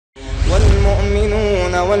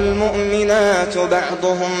والمؤمنات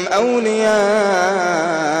بعضهم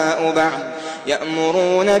أولياء بعض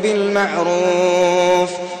يأمرون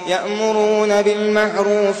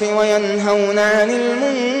بالمعروف وينهون عن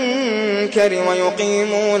المنكر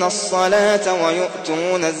ويقيمون الصلاة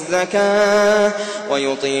ويؤتون الزكاة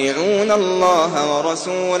ويطيعون الله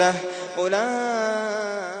ورسوله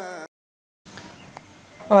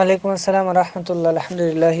ওয়ালাইকুম আসসালাম ওয়া রাহমাতুল্লাহ।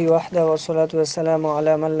 আলহামদুলিল্লাহি ওয়াহদাহু ওয়াসসালাতু ওয়াসসালামু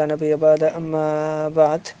আলা মান লা নাবিয়্যা বা'দা, আম্মা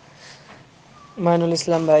বা'দ। মাইনুল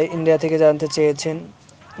ইসলাম ভাই ইন্ডিয়া থেকে জানতে চেয়েছেন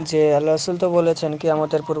যে আল্লাহ রাসূল তো বলেছেন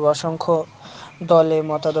কিয়ামতের পূর্বে অসংখ্য দলে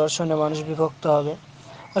মতাদর্শনে মানুষ বিভক্ত হবে।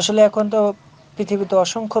 আসলে এখন তো পৃথিবীতে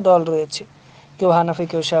অসংখ্য দল রয়েছে, কেউ হানাফি,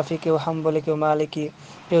 কেউ শাফি, কেউ হাম্বলি, কেউ মালিকি,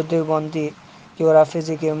 কেউ দেওবন্দি, কেউ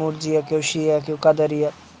রাফিজি, কেউ মুরজিয়া, কেউ শিয়া, কেউ কাদারিয়া,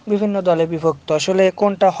 বিভিন্ন দলে বিভক্ত। আসলে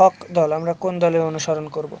কোনটা হক দল, আমরা কোন দলের অনুসরণ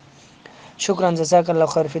করব? শুকরান,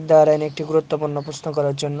 জাযাকাল্লাহু খাইর ফিদ দারাইন একটি গুরুত্বপূর্ণ প্রশ্ন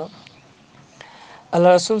করার জন্য। আল্লাহ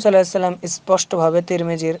রাসূল সাল্লাল্লাহু আলাইহি সাল্লাম স্পষ্টভাবে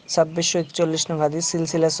তিরমিজির 2641 নং হাদিস,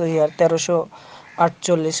 সিলসিলা সহিহার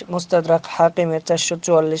 1348, মুস্তাদরাক হাকিমের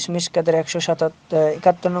 444, মিশকাতের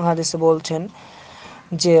 171 নং হাদিসে বলছেন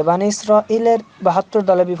যে বনী ইসরাঈলের 72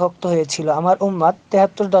 দলে বিভক্ত হয়েছিল, আমার উম্মত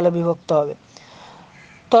 73 দলে বিভক্ত হবে।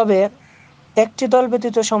 তবে একটি দল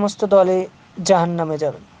ব্যতীত সমস্ত দলই জাহান্নামে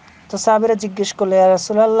যাবে। তো সাহাবীরা জিজ্ঞেস করলে, ইয়া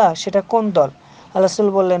রাসূলুল্লাহ, সেটা কোন দল? আল্লাহ রাসূল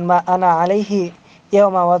বললেন, মা আনা আলাইহি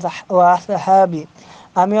ইয়াওমা ওয়া আসহাবি,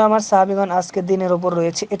 আমিও আমার সাহাবীগণ আজকের দিনের উপর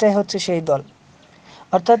রয়েছে, এটাই হচ্ছে সেই দল।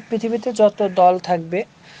 অর্থাৎ পৃথিবীতে যত দল থাকবে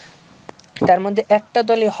তার মধ্যে একটা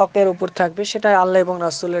দলই হকের উপর থাকবে, সেটা আল্লাহ এবং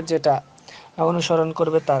রাসূলের যেটা অনুসরণ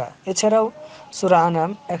করবে তারা। এছাড়াও সূরা আনাম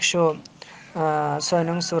 106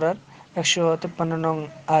 নং সূরার 153 নং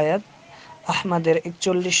আয়াত, আহমদের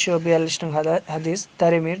 4142 নং হাদিস,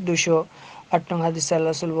 তারিমির 208 নং হাদিসে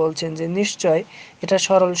আল্লাহ রাসূল বলছেন যে নিশ্চয় এটা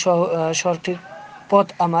সঠিক পথ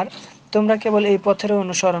আমার, তোমরা কেবল এই পথের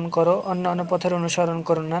অনুসরণ করো, অন্য পথের অনুসরণ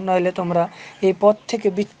করো না, নইলে তোমরা এই পথ থেকে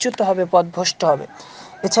বিচ্যুত হবে, পথভ্রষ্ট হবে।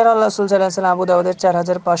 এছাড়া আল্লাহ রাসূল সাল্লাল্লাহু আলাইহি ওয়াসাল্লাম আবু দাউদের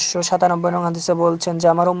 4597 নং হাদিসে বলছেন যে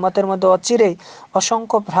আমার উম্মতের মধ্যে অচিরেই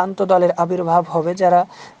অসংখ্য ভ্রান্ত দলের আবির্ভাব হবে, যারা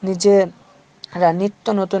নিত্য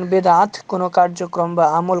নতুন বেদাত কোনো কার্যক্রম বা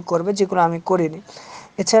আমল করবে যেগুলো আমি করিনি।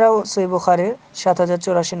 এছাড়াও সহিহ বুখারীর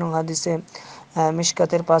 7084 নং হাদিসে,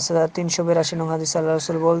 মিশকাতের 5382 নং হাদিসে আল্লাহ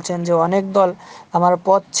রাসূল বলছেন যে অনেক দল আমার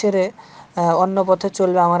পথ ছেড়ে অন্য পথে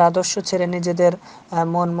চলবে, আমার আদর্শ ছেড়ে নিজেদের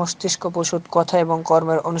মন মস্তিষ্ক প্রসূত কথা এবং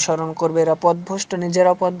কর্মের অনুসরণ করবে। এরা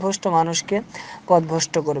নিজেরা পথভ্রষ্ট মানুষকে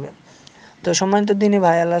পথভ্রষ্ট করবে। তো সম্মানিত দিনী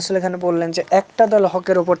ভাই, আল্লাহ রাসূল এখানে বললেন যে একটা দল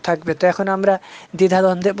হকের উপর থাকবে। তো এখন আমরা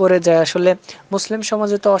দ্বিধাদ্বন্দ্বে পড়ে যাই। আসলে মুসলিম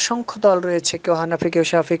সমাজে তো অসংখ্য দল রয়েছে, কেউ হানাফি, কেউ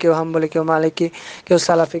শাফি, কেউ হাম্বলি, কেউ মালিকি, কেউ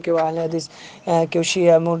সালাফি, কেউ আহলে হাদিস, কেউ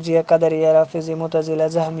শিয়া, মুরজিয়া, কাদারিয়া, রাফিজি, মুতাজিলা,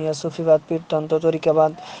 জাহমিয়া, সুফিবাদ, পীরতন্ত্র,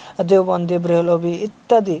 তরিকাবাদ, দেওবন্দি, ব্রেহলভী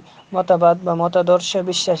ইত্যাদি মতবাদ বা মতাদর্শে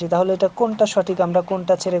বিশ্বাসী। তাহলে এটা কোনটা সঠিক, আমরা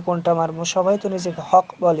কোনটা ছেড়ে কোনটা মারবো? সবাই তো নিজেকে হক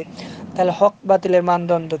বলে, তাহলে হক বাতিলের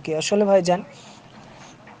মানদণ্ড কি? আসলে ভাইজান,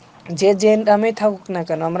 যে নামেই থাকুক না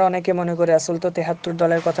কেন, আমরা অনেকে মনে করি আসল তো 73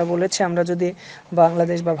 দলের কথা বলেছে, আমরা যদি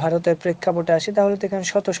বাংলাদেশ বা ভারতের প্রেক্ষাপটে আসি তাহলে তো এখানে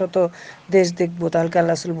শত শত দেশ দেখবো, তাহলে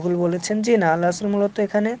আল্লাহ রাসূল ভুল বলেছেন? জি না, আল্লাহ রাসূল মূলত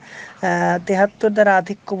এখানে 73 দ্বারা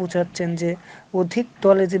আধিক্য বুঝাচ্ছেন, যে অধিক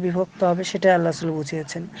দলে যে বিভক্ত হবে সেটাই আল্লাহ রাসূল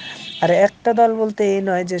বুঝিয়েছেন। আর একটা দল বলতে এই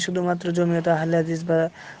নয় যে শুধুমাত্র জমিয়ত আহলে হাদিস বা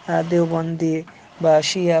দেওবন্দি বা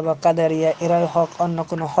শিয়া বা কাদারিয়া এরাই হক, অন্য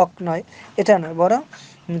কোনো হক নয়, এটা নয়। বরং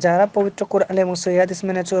যারা পবিত্র কোরআন এবং সহিহ হাদিস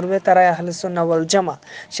মেনে চলবে তারাই আহলে সুন্নাহ ওয়াল জামাত।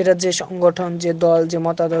 সেটা যে সংগঠন, যে দল, যে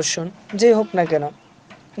মতাদর্শন যেই হোক না কেন।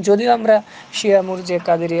 যদিও আমরা শিয়া, মুরজিয়া,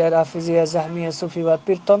 কাদেরিয়া, রাফিজিয়া, জাহমিয়া, সুফিবাদ,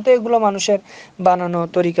 পীরতন্ত্র এগুলো মানুষের বানানো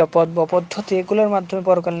তরিকা, পথ বা পদ্ধতি, এগুলোর মাধ্যমে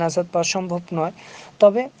পরকালে নাজাত পাওয়া সম্ভব নয়।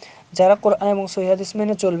 তবে যারা কোরআন এবং সহিহ হাদিস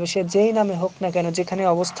মেনে চলবে, সে যেই নামে হোক না কেন, যেখানে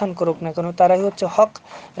অবস্থান করুক না কেন, তারাই হচ্ছে হক।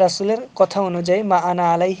 রাসূলের কথা অনুযায়ী মা আনা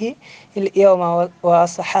আলাইহি ইয়াওমা ওয়া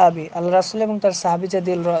আসহাবি, আল্লাহ রাসূল এবং তার সাহাবী যে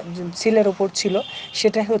সিলের উপর ছিল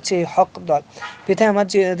সেটাই হচ্ছে এই হক দল। পিতায় আমার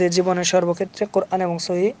জীবনের সর্বক্ষেত্রে কোরআন এবং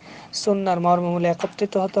সহিহ সুন্নাহর মর্মমূলে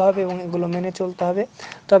একত্রিত হতে হবে এবং এগুলো মেনে চলতে হবে,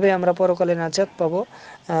 তবে আমরা পরকালে নাজাত পাবো।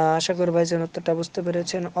 আশা করি ভাইজান উত্তরটা বুঝতে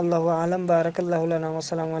পেরেছেন। আল্লাহু আ'লাম। বারাকাল্লাহু লানা ওয়া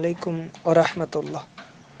আসসালামু আলাইকুম ওয়া রাহমাতুল্লাহ।